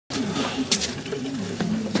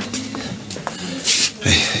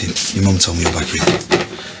Hey, your mum told me you're back here.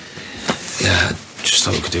 Yeah, I just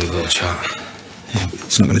thought we could do a little chat. Yeah, but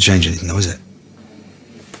it's not going to change anything, though, is it?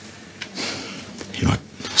 You know,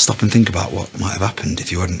 stop and think about what might have happened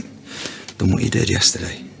if you hadn't done what you did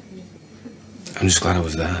yesterday. I'm just glad I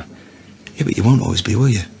was there. Yeah, but you won't always be, will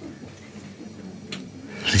you?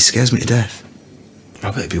 And it scares me to death.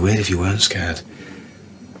 Robert, it'd be weird if you weren't scared.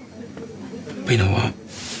 But you know what?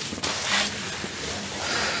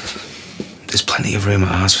 There's plenty of room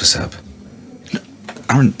at ours for Seb. No,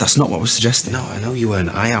 Aaron, that's not what I was suggesting. No, I know you weren't.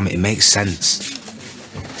 I am. It makes sense.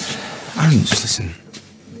 Aaron, Just listen.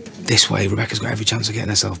 This way, Rebecca's got every chance of getting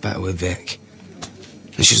herself better with Vic.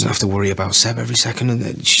 And she doesn't have to worry about Seb every second,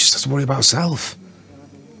 and she just has to worry about herself.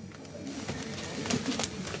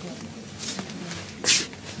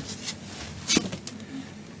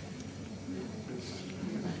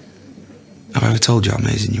 have I ever told you how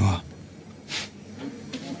amazing you are?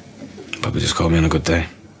 Probably just called me on a good day.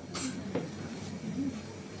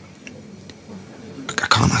 I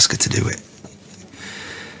can't ask her to do it.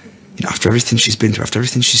 You know, after everything she's been through, after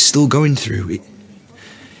everything she's still going through,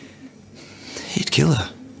 it'd kill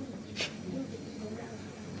her.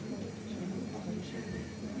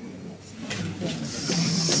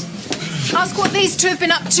 Ask what these two have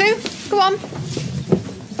been up to. Go on.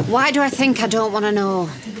 Why do I think I don't want to know?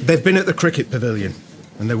 They've been at the cricket pavilion,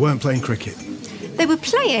 and they weren't playing cricket. They were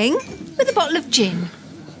playing with a bottle of gin.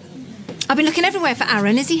 I've been looking everywhere for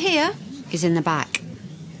Aaron. Is he here? He's in the back.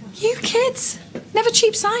 You kids. Never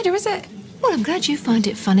cheap cider, is it? Well, I'm glad you find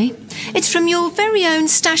it funny. It's from your very own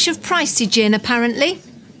stash of pricey gin, apparently.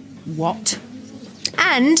 What?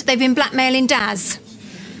 And they've been blackmailing Daz.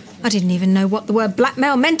 I didn't even know what the word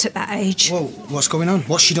blackmail meant at that age. Whoa, what's going on?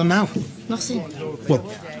 What's she done now? Nothing. Well,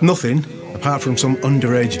 nothing, apart from some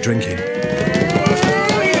underage drinking.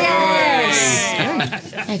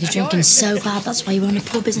 Yeah, because drinking's so bad, that's why you run a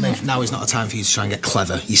pub, isn't it? Now is not a time for you to try and get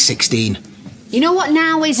clever. You're 16. You know what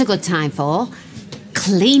now is a good time for?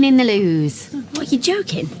 Cleaning the loos. What, you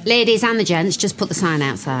joking? Ladies and the gents, just put the sign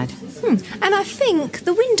outside. And I think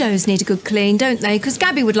the windows need a good clean, don't they? Because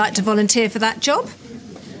Gabby would like to volunteer for that job.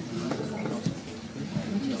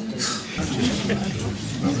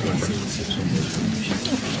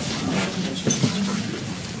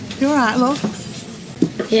 You all right, love?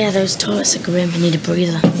 Yeah, those toilets are grim. I need a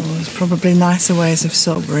breather. Oh, there's probably nicer ways of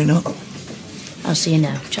sobering up. I'll see you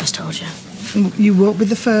now. Just told you. You won't be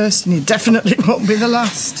the first, and you definitely won't be the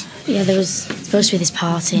last. Yeah, there was supposed to be this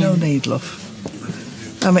party. No need, love.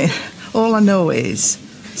 I mean, all I know is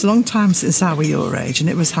it's a long time since I were your age, and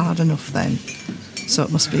it was hard enough then. So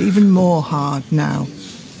it must be even more hard now.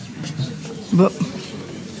 But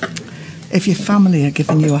if your family are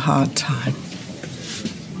giving you a hard time,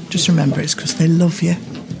 just remember it's because they love you.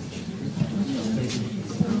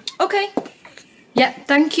 OK. Yep,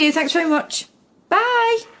 thank you. Thanks very much.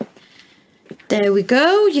 Bye. There we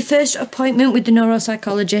go. Your first appointment with the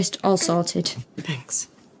neuropsychologist, all sorted. Thanks.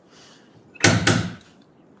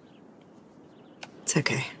 It's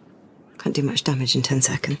okay. Can't do much damage in 10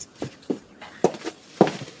 seconds.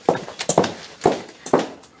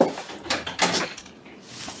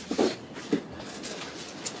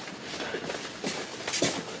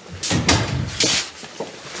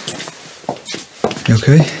 You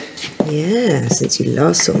okay? Yeah, since you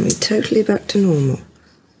last saw me, totally back to normal.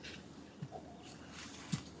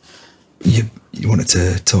 You wanted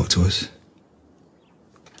to talk to us?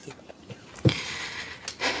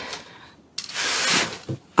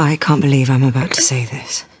 I can't believe I'm about to say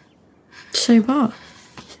this. Say what?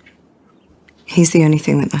 He's the only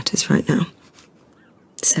thing that matters right now.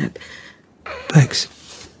 Seb. Bex.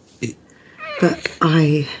 But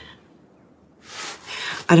I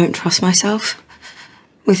don't trust myself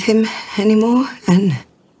with him anymore, and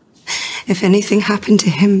if anything happened to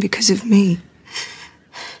him because of me...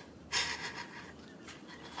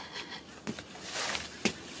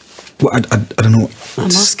 Well, I don't know what... I'm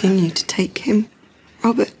asking you to take him,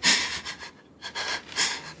 Robert.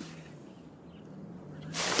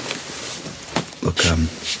 Look,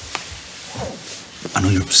 I know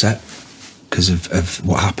you're upset because of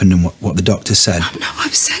what happened and what the doctor said. I'm not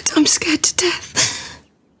upset. I'm scared to death.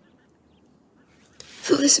 I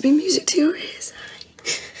thought this would be music to your ears.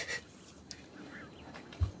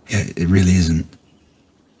 Yeah, it really isn't.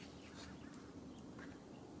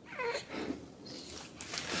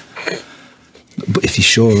 But if you're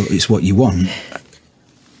sure it's what you want...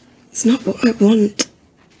 It's not what I want.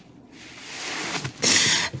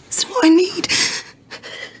 It's what I need.